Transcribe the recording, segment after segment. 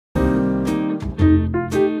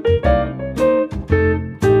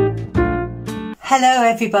Hello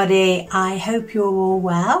everybody, I hope you're all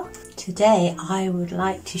well. Today I would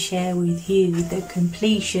like to share with you the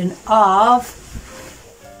completion of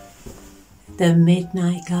the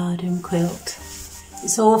Midnight Garden quilt.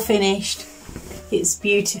 It's all finished, it's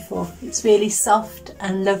beautiful, it's really soft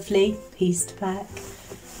and lovely piece to pack.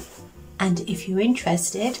 And if you're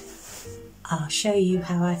interested, I'll show you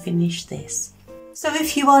how I finished this. So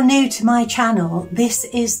if you are new to my channel, this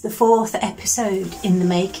is the 4th episode in the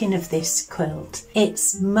making of this quilt.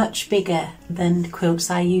 It's much bigger than the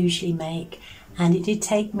quilts I usually make, and it did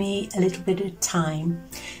take me a little bit of time.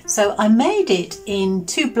 So I made it in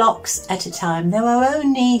 2 blocks at a time. There were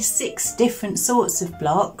only 6 different sorts of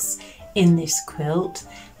blocks in this quilt,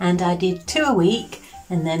 and I did 2 a week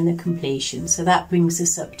and then the completion. So that brings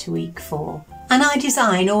us up to week 4. And I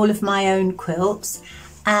design all of my own quilts,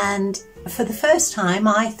 and for the first time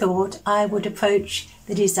I thought I would approach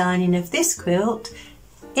the designing of this quilt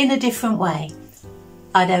in a different way.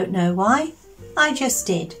 I don't know why, I just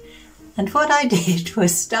did. And what I did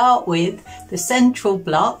was start with the central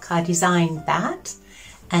block. I designed that,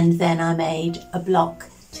 and then I made a block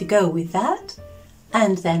to go with that,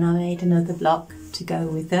 and then I made another block to go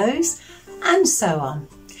with those, and so on.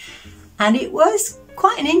 And it was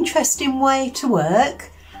quite an interesting way to work.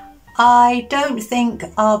 I don't think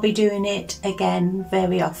I'll be doing it again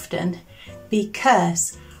very often,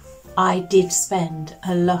 because I did spend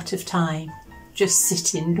a lot of time just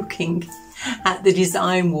sitting looking at the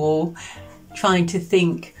design wall, trying to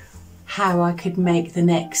think how I could make the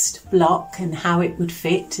next block and how it would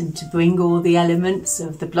fit, and to bring all the elements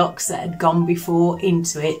of the blocks that had gone before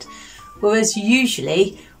into it. Whereas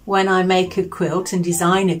usually when I make a quilt and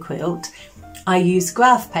design a quilt, I use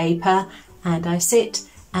graph paper and I sit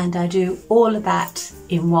and I do all of that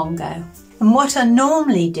in one go. And what I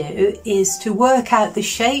normally do is to work out the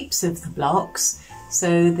shapes of the blocks,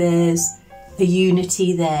 so there's a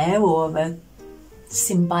unity there or a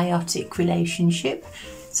symbiotic relationship,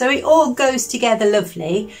 so it all goes together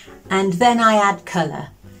lovely, and then I add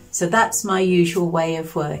colour. So that's my usual way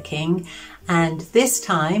of working. And this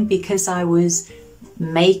time, because I was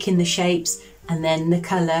making the shapes and then the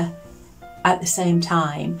colour at the same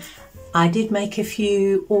time, I did make a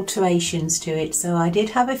few alterations to it. So I did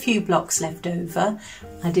have a few blocks left over.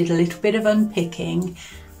 I did a little bit of unpicking,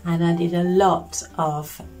 and I did a lot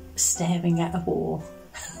of staring at a wall.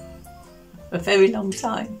 A very long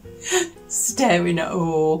time staring at a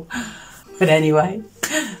wall. But anyway,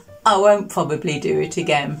 I won't probably do it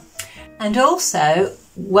again. And also,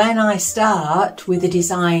 when I start with a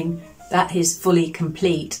design that is fully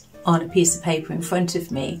complete on a piece of paper in front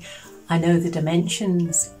of me, I know the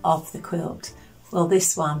dimensions of the quilt. Well,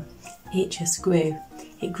 this one, it just grew.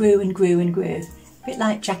 It grew and grew and grew, a bit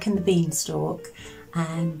like Jack and the Beanstalk.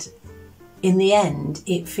 And in the end,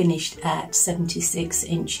 it finished at 76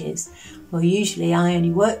 inches. Well, usually I only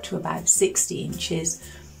work to about 60 inches,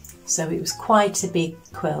 so it was quite a big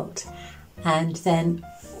quilt. And then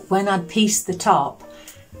when I'd pieced the top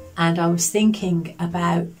and I was thinking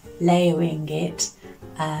about layering it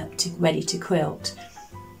ready to quilt,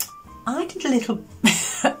 I did a little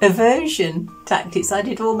aversion tactics. I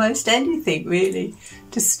did almost anything really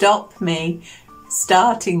to stop me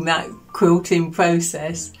starting that quilting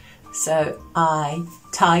process. So I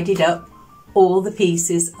tidied up all the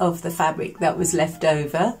pieces of the fabric that was left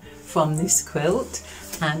over from this quilt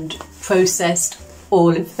and processed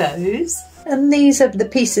all of those. And these are the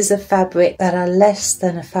pieces of fabric that are less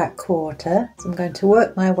than a fat quarter. So I'm going to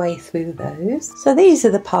work my way through those. So these are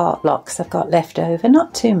the part blocks I've got left over,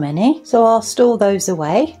 not too many. So I'll store those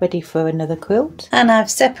away, ready for another quilt. And I've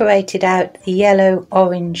separated out the yellow,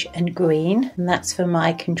 orange and green, and that's for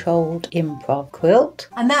my controlled improv quilt.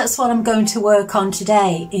 And that's what I'm going to work on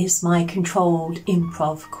today, is my controlled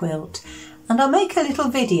improv quilt. And I'll make a little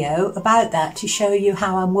video about that to show you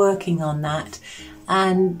how I'm working on that,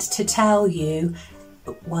 and to tell you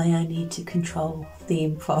why I need to control the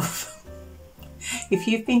improv. If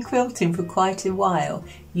you've been quilting for quite a while,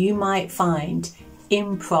 you might find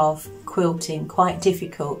improv quilting quite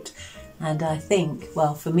difficult. And I think,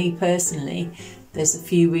 well, for me personally, there's a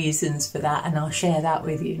few reasons for that, and I'll share that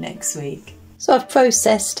with you next week. So I've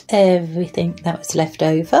processed everything that was left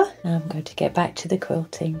over. I'm going to get back to the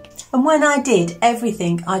quilting. And when I did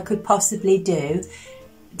everything I could possibly do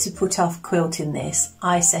to put off quilting this,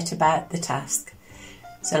 I set about the task.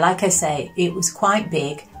 So like I say, it was quite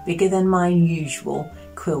big, bigger than my usual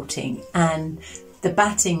quilting, and the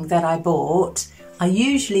batting that I bought, I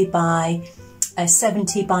usually buy a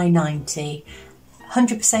 70 by 90,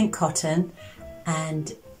 100% cotton,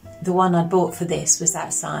 and the one I bought for this was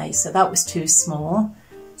that size, so that was too small,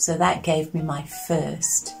 so that gave me my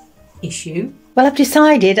first issue. Well, I've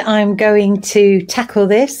decided I'm going to tackle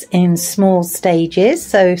this in small stages.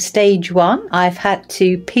 So stage 1, I've had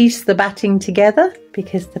to piece the batting together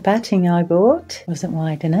because the batting I bought wasn't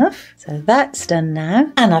wide enough. So that's done now.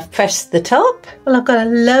 And I've pressed the top. Well, I've got a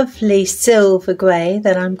lovely silver grey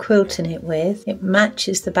that I'm quilting it with. It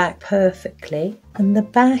matches the back perfectly. And the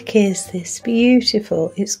back is this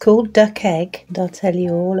beautiful, it's called Duck Egg, and I'll tell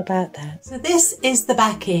you all about that. So this is the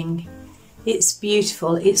backing. It's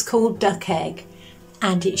beautiful. It's called Duck Egg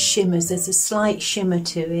and it shimmers. There's a slight shimmer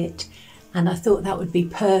to it, and I thought that would be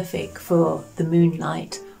perfect for the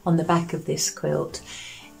moonlight on the back of this quilt.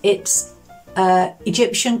 It's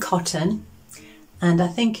Egyptian cotton, and I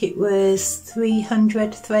think it was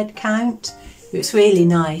 300 thread count. It's really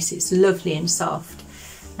nice. It's lovely and soft,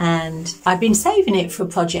 and I've been saving it for a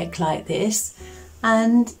project like this.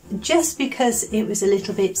 And just because it was a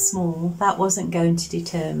little bit small, that wasn't going to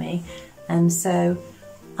deter me. And so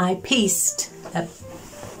I pieced a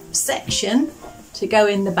section to go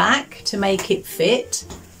in the back to make it fit.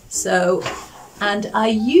 And I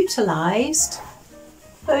utilised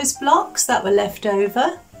those blocks that were left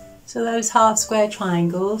over. So those half square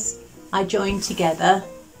triangles I joined together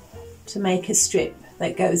to make a strip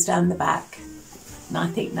that goes down the back. And I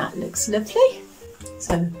think that looks lovely.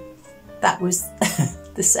 So that was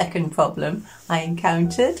the second problem I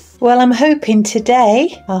encountered. Well, I'm hoping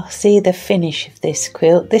today I'll see the finish of this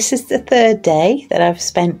quilt. This is the third day that I've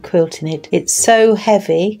spent quilting it. It's so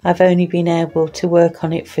heavy, I've only been able to work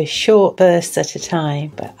on it for short bursts at a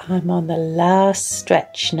time, but I'm on the last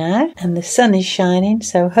stretch now and the sun is shining,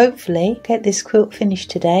 so hopefully get this quilt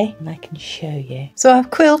finished today and I can show you. So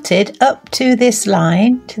I've quilted up to this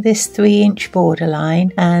line, to this 3-inch border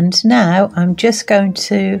line, and now I'm just going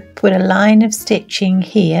to put a line of stitching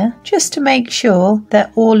here just to make sure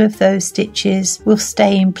that all of those stitches will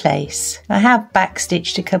stay in place. I have back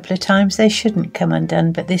stitched a couple of times, they shouldn't come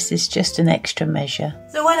undone, but this is just an extra measure.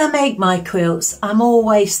 So when I make my quilts, I'm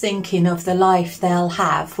always thinking of the life they'll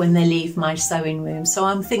have when they leave my sewing room. So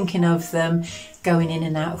I'm thinking of them going in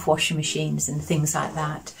and out of washing machines and things like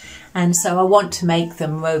that. And so I want to make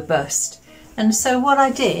them robust. And so what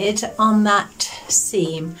I did on that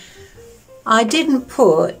seam, I didn't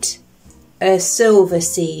put a silver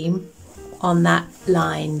seam on that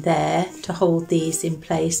line there to hold these in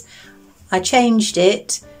place. I changed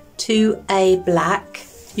it to a black.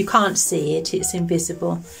 You can't see it, it's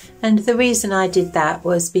invisible. And the reason I did that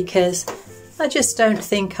was because I just don't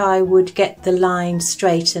think I would get the line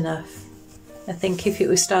straight enough. I think if it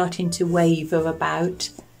was starting to waver about,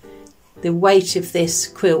 the weight of this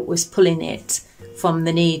quilt was pulling it from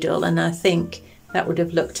the needle, and I think that would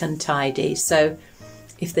have looked untidy. So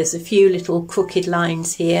if there's a few little crooked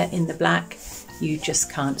lines here in the black, you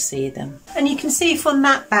just can't see them. And you can see from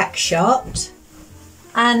that back shot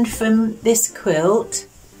and from this quilt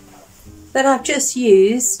that I've just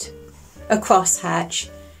used a crosshatch.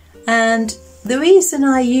 And the reason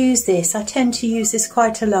I use this, I tend to use this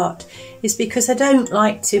quite a lot, is because I don't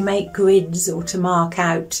like to make grids or to mark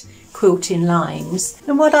out quilting lines.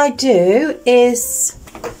 And what I do is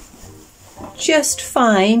just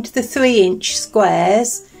find the 3-inch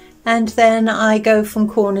squares and then I go from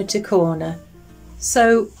corner to corner.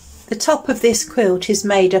 So the top of this quilt is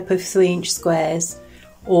made up of 3-inch squares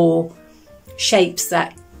or shapes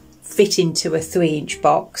that fit into a 3-inch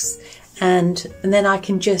box, and then I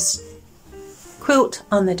can just quilt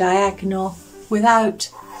on the diagonal without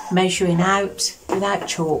measuring out, without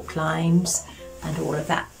chalk lines and all of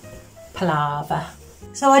that palaver.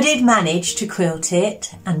 So I did manage to quilt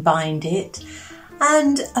it and bind it,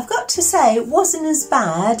 and I've got to say it wasn't as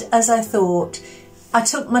bad as I thought. I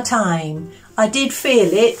took my time. I did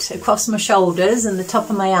feel it across my shoulders and the top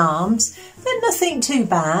of my arms, but nothing too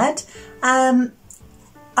bad.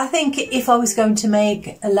 I think if I was going to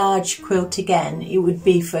make a large quilt again, it would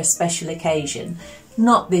be for a special occasion.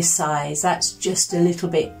 Not this size, that's just a little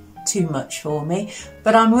bit too much for me.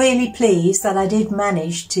 But I'm really pleased that I did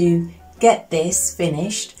manage to get this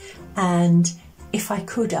finished, and if I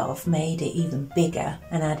could have made it even bigger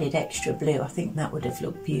and added extra blue, I think that would have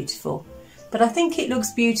looked beautiful. But I think it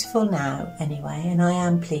looks beautiful now anyway, and I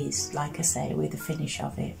am pleased, like I say, with the finish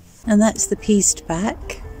of it. And that's the pieced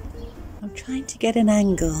back. I'm trying to get an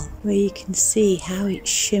angle where you can see how it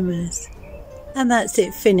shimmers. And that's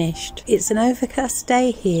it finished. It's an overcast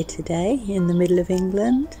day here today in the middle of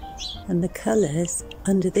England, and the colours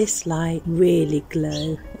under this light really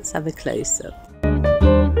glow. Let's have a close-up.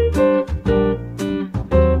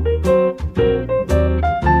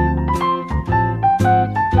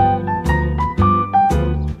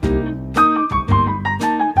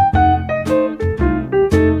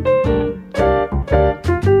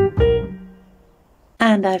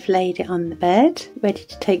 I've laid it on the bed, ready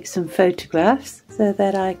to take some photographs so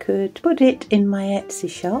that I could put it in my Etsy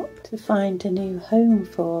shop to find a new home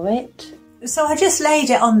for it. So I just laid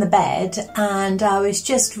it on the bed and I was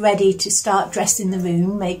just ready to start dressing the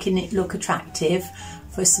room, making it look attractive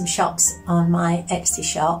for some shops on my Etsy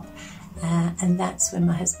shop, and that's when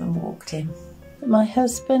my husband walked in. My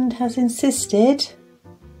husband has insisted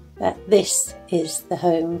that this is the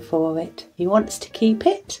home for it. He wants to keep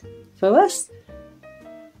it for us,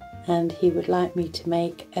 and he would like me to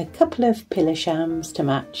make a couple of pillow shams to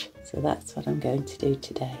match. So that's what I'm going to do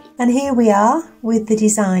today. And here we are with the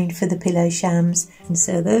design for the pillow shams. And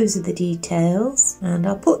so those are the details. And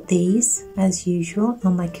I'll put these, as usual,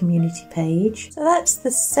 on my community page. So that's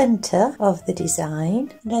the centre of the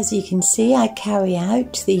design. And as you can see, I carry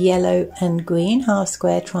out the yellow and green half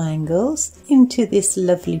square triangles into this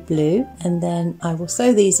lovely blue. And then I will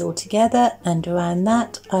sew these all together. And around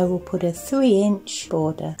that, I will put a 3-inch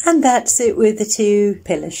border. And that's it with the 2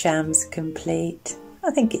 pillow shams complete. I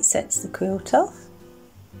think it sets the quilt off.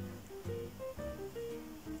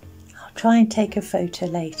 I'll try and take a photo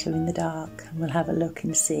later in the dark and we'll have a look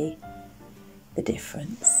and see the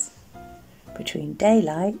difference between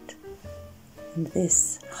daylight and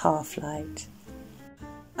this half light.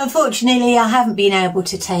 Unfortunately, I haven't been able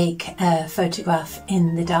to take a photograph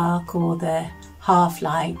in the dark or the half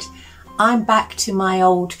light. I'm back to my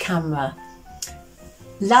old camera.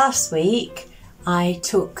 Last week I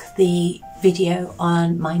took the video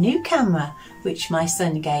on my new camera which my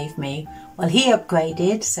son gave me. Well, he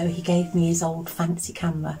upgraded, so he gave me his old fancy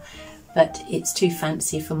camera, but it's too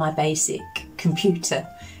fancy for my basic computer.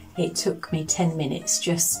 It took me 10 minutes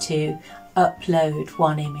just to upload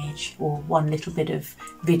one image or one little bit of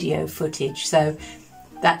video footage, so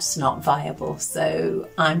that's not viable. So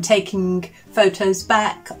I'm taking photos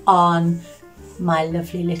back on my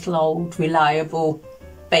lovely little old reliable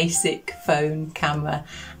basic phone camera,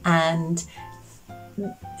 and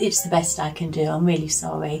it's the best I can do. I'm really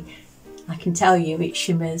sorry. I can tell you it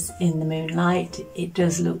shimmers in the moonlight. It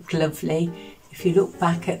does look lovely. If you look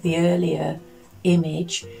back at the earlier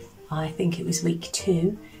image, I think it was week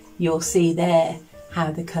 2, you'll see there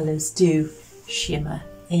how the colours do shimmer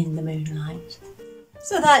in the moonlight.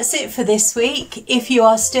 So that's it for this week. If you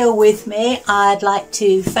are still with me, I'd like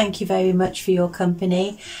to thank you very much for your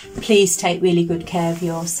company. Please take really good care of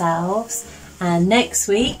yourselves. And next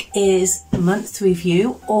week is month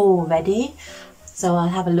review already, so I'll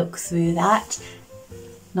have a look through that.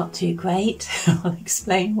 Not too great, I'll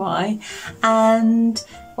explain why. And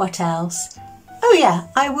what else? Oh yeah,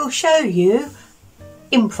 I will show you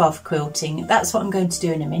improv quilting. That's what I'm going to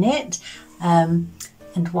do in a minute.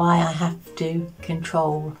 And why I have to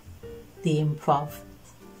control the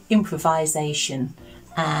improvisation,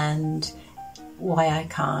 and why I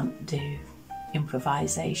can't do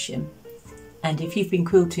improvisation. And if you've been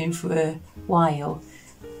quilting for a while,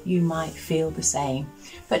 you might feel the same.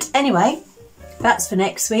 But anyway, that's for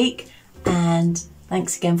next week, and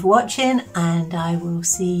thanks again for watching, and I will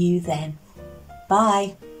see you then.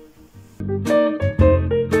 Bye.